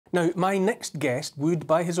Now, my next guest would,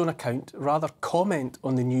 by his own account, rather comment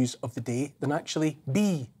on the news of the day than actually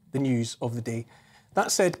be the news of the day.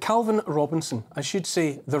 That said, Calvin Robinson, I should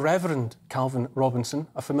say the Reverend Calvin Robinson,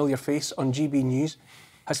 a familiar face on GB News,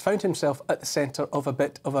 has found himself at the centre of a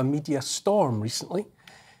bit of a media storm recently.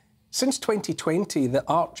 Since 2020, the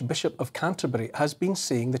Archbishop of Canterbury has been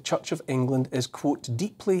saying the Church of England is, quote,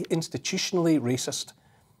 deeply institutionally racist.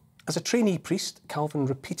 As a trainee priest, Calvin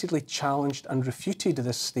repeatedly challenged and refuted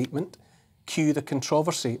this statement. Cue the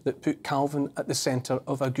controversy that put Calvin at the centre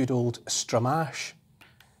of a good old stramash.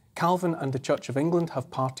 Calvin and the Church of England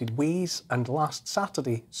have parted ways, and last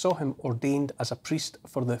Saturday saw him ordained as a priest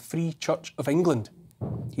for the Free Church of England.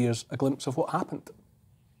 Here's a glimpse of what happened.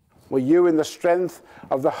 Will you, in the strength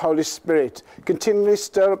of the Holy Spirit, continually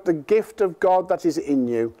stir up the gift of God that is in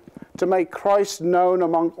you, to make Christ known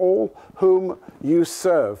among all whom you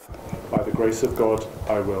serve? By the grace of God,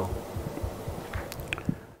 I will.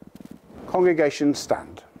 Congregation,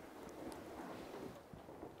 stand.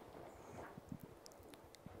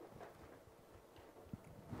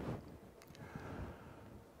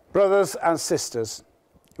 Brothers and sisters,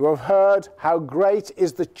 you have heard how great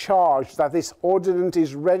is the charge that this ordinand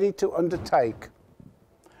is ready to undertake.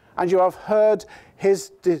 And you have heard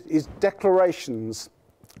his declarations.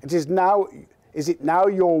 Is it now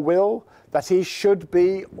your will that he should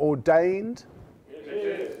be ordained? It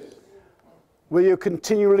is. Will you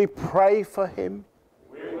continually pray for him?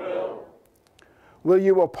 We will. Will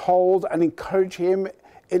you uphold and encourage him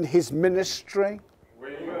in his ministry?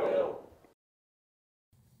 We will.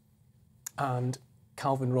 And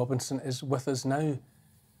Calvin Robinson is with us now.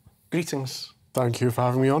 Greetings. Thank you for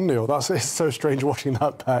having me on, Neil. It's so strange watching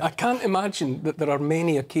that back. I can't imagine that there are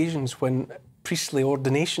many occasions when priestly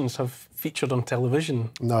ordinations have featured on television.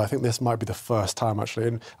 No, I think this might be the first time, actually.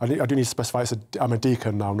 And I do need to specify, I'm a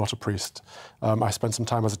deacon now, not a priest. I spent some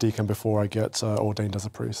time as a deacon before I get ordained as a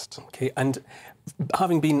priest. OK, and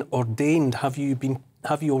having been ordained, have you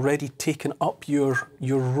already taken up your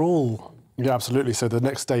role? Yeah, absolutely. So the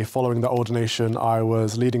next day following that ordination, I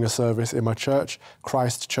was leading a service in my church,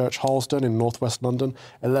 Christ Church Harlesden in northwest London,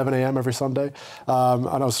 11 a.m. every Sunday. And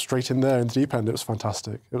I was straight in there in the deep end. It was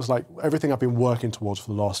fantastic. It was like everything I've been working towards for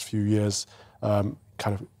the last few years, kind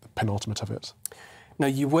of the penultimate of it. Now,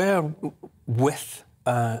 you were with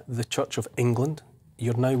the Church of England.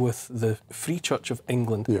 You're now with the Free Church of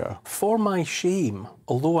England. Yeah. For my shame,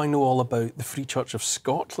 although I know all about the Free Church of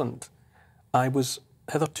Scotland, I was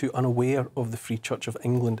hitherto unaware of the Free Church of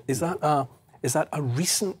England. Is that a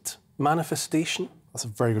recent manifestation? That's a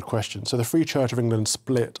very good question. So the Free Church of England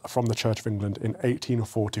split from the Church of England in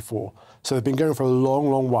 1844. So they've been going for a long,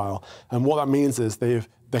 long while. And what that means is they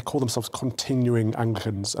call themselves continuing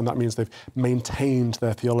Anglicans, and that means they've maintained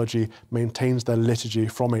their theology, maintained their liturgy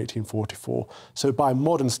from 1844. So by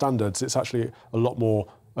modern standards, it's actually a lot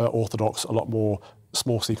more orthodox, a lot more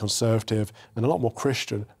small c conservative, and a lot more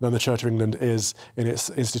Christian than the Church of England is in its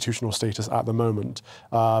institutional status at the moment.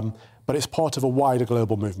 But it's part of a wider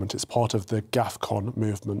global movement. It's part of the Gafcon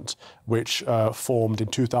movement, which formed in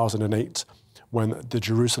 2008 when the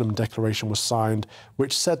Jerusalem Declaration was signed,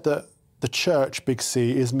 which said that the Church, Big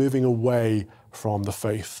C, is moving away from the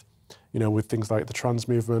faith. You know, with things like the trans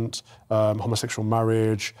movement, homosexual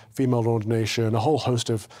marriage, female ordination, a whole host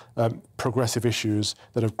of progressive issues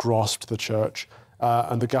that have grasped the Church.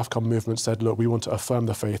 And the Gafcon movement said, look, we want to affirm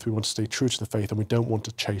the faith, we want to stay true to the faith, and we don't want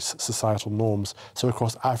to chase societal norms. So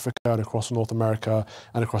across Africa and across North America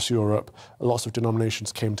and across Europe, lots of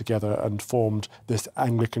denominations came together and formed this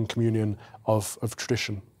Anglican communion of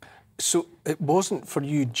tradition. So it wasn't for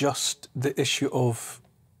you just the issue of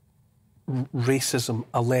racism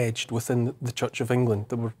alleged within the Church of England.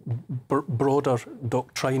 There were broader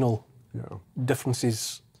doctrinal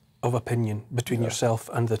differences of opinion between yourself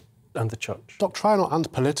and the Church. Doctrinal and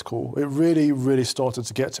political. It really, really started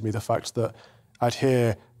to get to me, the fact that I'd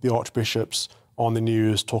hear the archbishops on the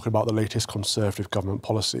news talking about the latest Conservative government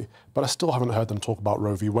policy, but I still haven't heard them talk about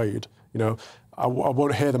Roe v. Wade. You know, I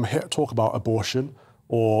won't hear them talk about abortion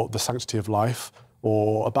or the sanctity of life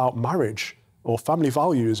or about marriage or family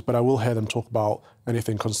values, but I will hear them talk about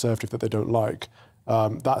anything conservative that they don't like.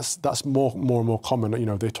 That's more and more common. You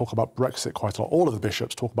know, they talk about Brexit quite a lot. All of the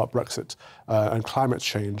bishops talk about Brexit and climate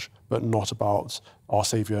change, but not about our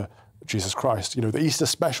Saviour, Jesus Christ. You know, the Easter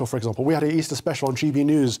special, for example, we had an Easter special on GB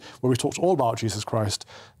News where we talked all about Jesus Christ.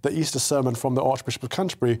 The Easter sermon from the Archbishop of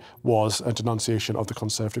Canterbury was a denunciation of the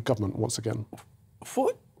Conservative government once again.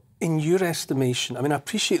 What, in your estimation, I mean, I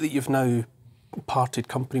appreciate that you've now parted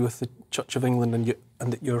company with the Church of England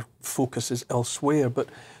and that your focus is elsewhere, but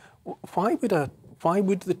why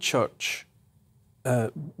would the Church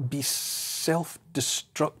be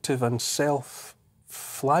self-destructive and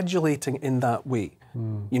self-flagellating in that way.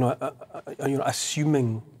 You know,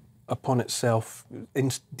 assuming upon itself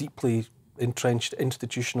deeply entrenched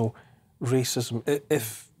institutional racism,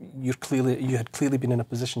 if you had clearly been in a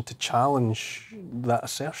position to challenge that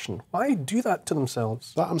assertion. Why do that to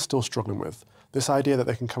themselves? That I'm still struggling with. This idea that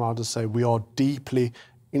they can come out and say we are deeply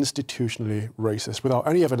institutionally racist without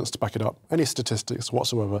any evidence to back it up, any statistics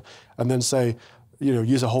whatsoever, and then say, you know,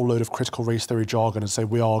 use a whole load of critical race theory jargon and say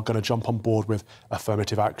we are going to jump on board with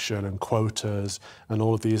affirmative action and quotas and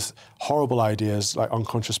all of these horrible ideas like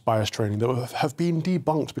unconscious bias training that have been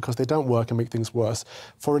debunked because they don't work and make things worse.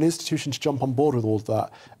 For an institution to jump on board with all of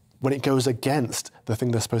that when it goes against the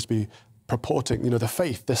thing they're supposed to be purporting, you know, the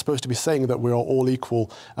faith, they're supposed to be saying that we are all equal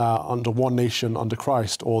under one nation, under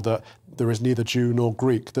Christ, or that there is neither Jew nor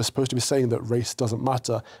Greek. They're supposed to be saying that race doesn't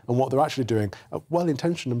matter. And what they're actually doing,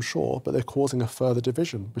 well-intentioned, I'm sure, but they're causing a further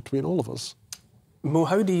division between all of us. Mo,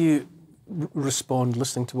 how do you respond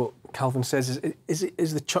listening to what Calvin says?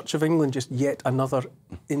 Is the Church of England just yet another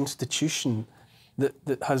institution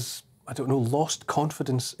that has, I don't know, lost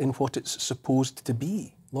confidence in what it's supposed to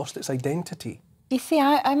be, lost its identity? You see,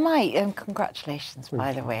 I might, congratulations,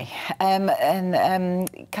 by the way.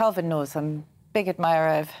 Calvin knows I'm a big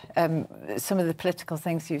admirer of some of the political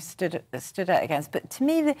things you've stood out against. But to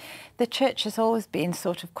me, the church has always been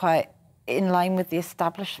sort of quite in line with the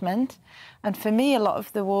establishment. And for me, a lot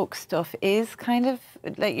of the woke stuff is kind of,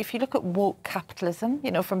 like, if you look at woke capitalism,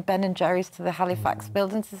 you know, from Ben and Jerry's to the Halifax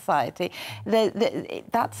Building Society,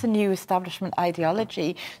 that's a new establishment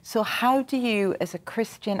ideology. So how do you, as a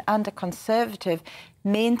Christian and a conservative,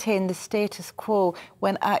 maintain the status quo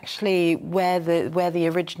when actually where the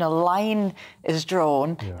original line is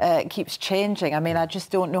drawn keeps changing? I mean, I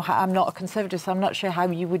just don't know how. I'm not a conservative, so I'm not sure how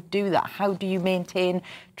you would do that. How do you maintain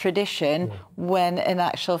tradition when, in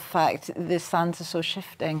actual fact, the sands are so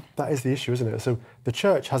shifting? That is the issue, isn't it? So the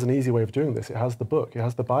church has an easy way of doing this. It has the book, it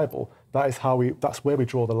has the Bible. That's where we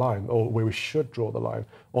draw the line, or where we should draw the line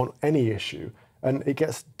on any issue. And it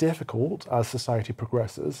gets difficult as society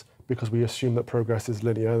progresses because we assume that progress is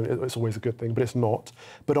linear. It's always a good thing, but it's not.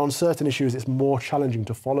 But on certain issues, it's more challenging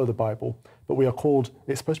to follow the Bible. But we are called,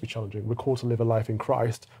 it's supposed to be challenging. We're called to live a life in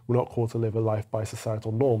Christ. We're not called to live a life by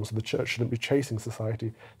societal norms. So the church shouldn't be chasing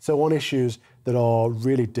society. So on issues that are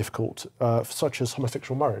really difficult, such as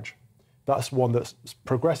homosexual marriage, that's one that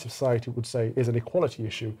progressive society would say is an equality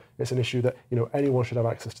issue. It's an issue that, you know, anyone should have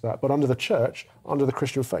access to that. But under the church, under the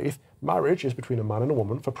Christian faith, marriage is between a man and a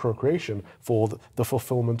woman for procreation, for the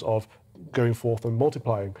fulfillment of going forth and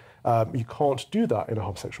multiplying. You can't do that in a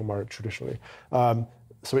homosexual marriage traditionally.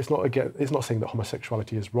 So it's not saying that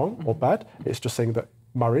homosexuality is wrong or bad. It's just saying that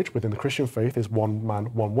marriage within the Christian faith is one man,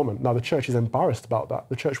 one woman. Now, the church is embarrassed about that.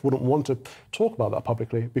 The church wouldn't want to talk about that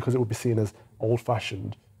publicly because it would be seen as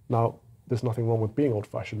old-fashioned. Now, there's nothing wrong with being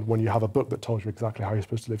old-fashioned when you have a book that tells you exactly how you're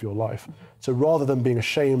supposed to live your life. So rather than being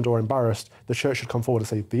ashamed or embarrassed, the church should come forward and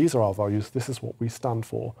say, these are our values, this is what we stand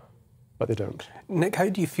for. But they don't. Nick, how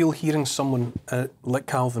do you feel hearing someone like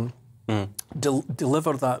Calvin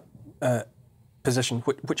deliver that position,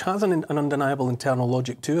 which has an undeniable internal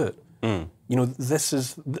logic to it? You know, this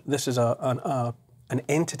is an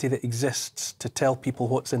entity that exists to tell people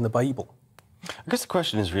what's in the Bible. I guess the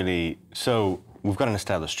question is really, so we've got an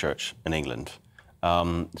established church in England.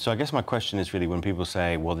 So I guess my question is really when people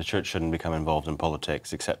say, well, the church shouldn't become involved in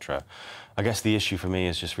politics, etc. I guess the issue for me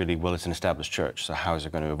is just really, well, it's an established church, so how is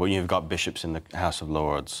it going to... Well, you've got bishops in the House of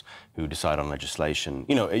Lords who decide on legislation.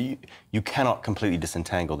 You know, you cannot completely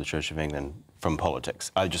disentangle the Church of England from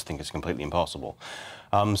politics. I just think it's completely impossible.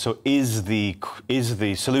 So is the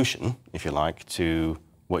solution, if you like, to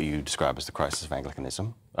what you describe as the crisis of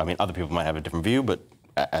Anglicanism? I mean, other people might have a different view, but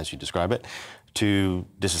as you describe it, to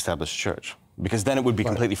disestablish the church? Because then it would be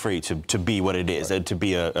completely free to be what it is, to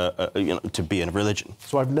be to be a religion.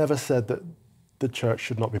 So I've never said that the church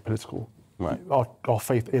should not be political. Right. Our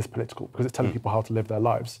faith is political because it's telling people how to live their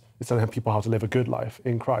lives. It's telling people how to live a good life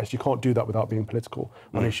in Christ. You can't do that without being political.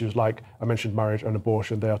 On issues like, I mentioned marriage and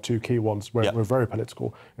abortion, they are two key ones where we're very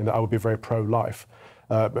political, in that I would be very pro-life,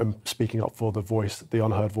 and speaking up for the voice, the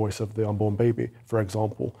unheard voice of the unborn baby, for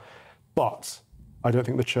example. But I don't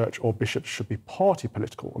think the church or bishops should be party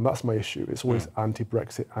political, and that's my issue. It's always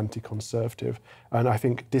anti-Brexit, anti-conservative, and I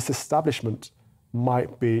think disestablishment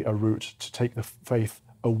might be a route to take the faith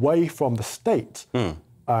away from the state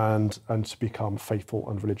and to become faithful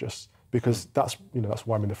and religious. Because that's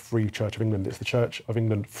why I'm in the Free Church of England. It's the Church of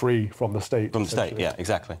England free from the state. From the state, yeah,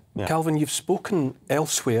 exactly. Yeah. Calvin, you've spoken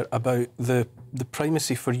elsewhere about the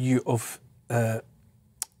primacy for you of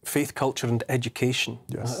faith, culture, and education.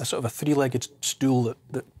 Yes. A sort of a three-legged stool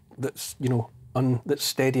that's you know that's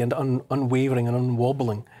steady and unwavering and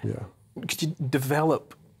unwobbling. Yeah. Could you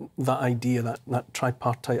develop that idea, that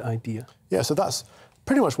tripartite idea? Yeah, so that's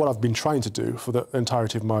pretty much what I've been trying to do for the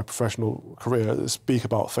entirety of my professional career, is speak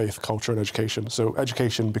about faith, culture and education. So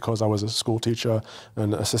education, because I was a school teacher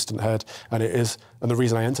and assistant head, and the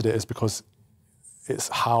reason I entered it is because it's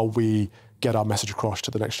how we get our message across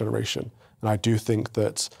to the next generation. And I do think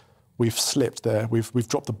that we've slipped there, we've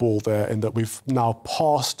dropped the ball there, in that we've now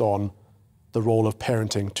passed on the role of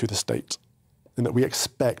parenting to the state, in that we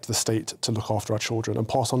expect the state to look after our children and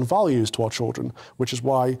pass on values to our children, which is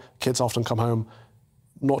why kids often come home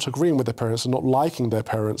not agreeing with their parents and not liking their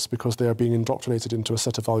parents, because they are being indoctrinated into a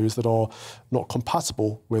set of values that are not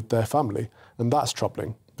compatible with their family. And that's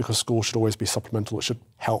troubling, because school should always be supplemental. It should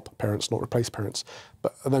help parents, not replace parents.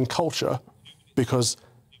 And then culture, because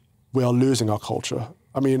we are losing our culture.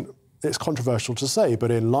 I mean, it's controversial to say,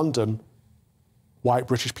 but in London, white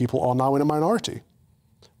British people are now in a minority,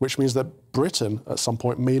 which means that Britain at some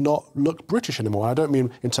point may not look British anymore. I don't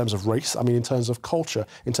mean in terms of race, I mean in terms of culture,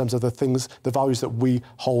 in terms of the things, the values that we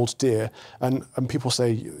hold dear. And people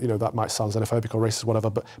say, you know, that might sound xenophobic or racist or whatever,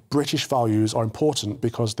 but British values are important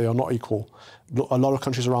because they are not equal. A lot of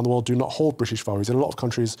countries around the world do not hold British values. In a lot of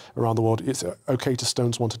countries around the world, it's okay to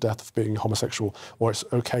stone someone to death for being homosexual, or it's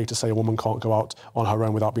okay to say a woman can't go out on her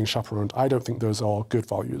own without being chaperoned. I don't think those are good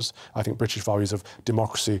values. I think British values of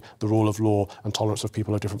democracy, the rule of law, and tolerance of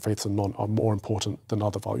people of different faiths and are more important than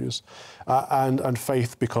other values. And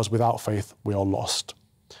faith, because without faith, we are lost.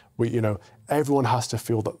 Everyone has to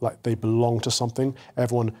feel that like they belong to something.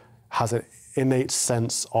 Everyone has an innate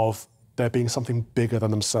sense of there being something bigger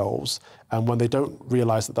than themselves. And when they don't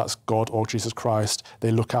realise that that's God or Jesus Christ,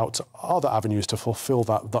 they look out to other avenues to fulfil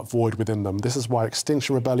that void within them. This is why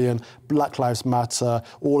Extinction Rebellion, Black Lives Matter,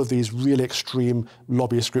 all of these really extreme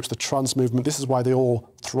lobbyist groups, the trans movement, this is why they're all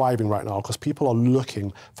thriving right now, because people are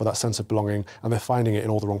looking for that sense of belonging and they're finding it in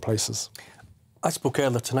all the wrong places. I spoke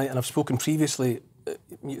earlier tonight, and I've spoken previously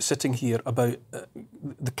sitting here about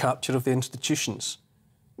the capture of the institutions,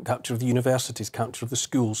 capture of the universities, capture of the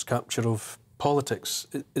schools, capture of politics.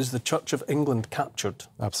 Is the Church of England captured?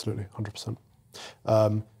 Absolutely, 100%.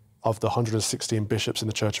 Of the 116 bishops in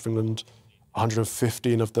the Church of England,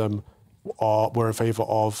 115 of them were in favour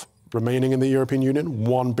of remaining in the European Union.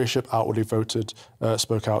 One bishop outwardly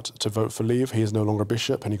spoke out to vote for leave. He is no longer a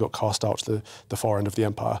bishop, and he got cast out to the far end of the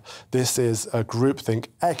empire. This is a groupthink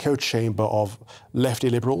echo chamber of lefty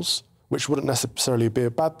liberals, which wouldn't necessarily be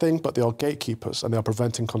a bad thing, but they are gatekeepers, and they are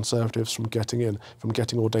preventing conservatives from getting in, from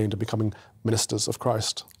getting ordained and becoming ministers of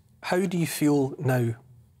Christ. How do you feel now,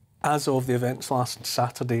 as of the events last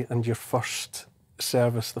Saturday and your first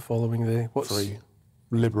service the following day? Free,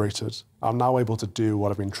 liberated. I'm now able to do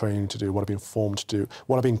what I've been trained to do, what I've been formed to do,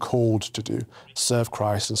 what I've been called to do, serve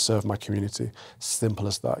Christ and serve my community. Simple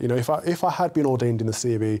as that. If I had been ordained in the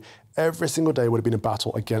CAB, every single day would have been a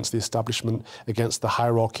battle against the establishment, against the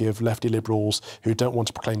hierarchy of lefty liberals who don't want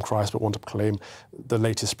to proclaim Christ but want to proclaim the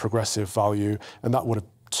latest progressive value, and that would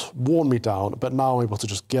have worn me down. But now I'm able to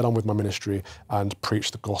just get on with my ministry and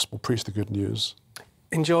preach the gospel, preach the good news.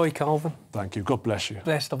 Enjoy, Calvin. Thank you. God bless you.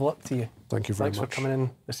 Best of luck to you. Thank you very much. Thanks for coming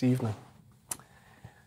in this evening.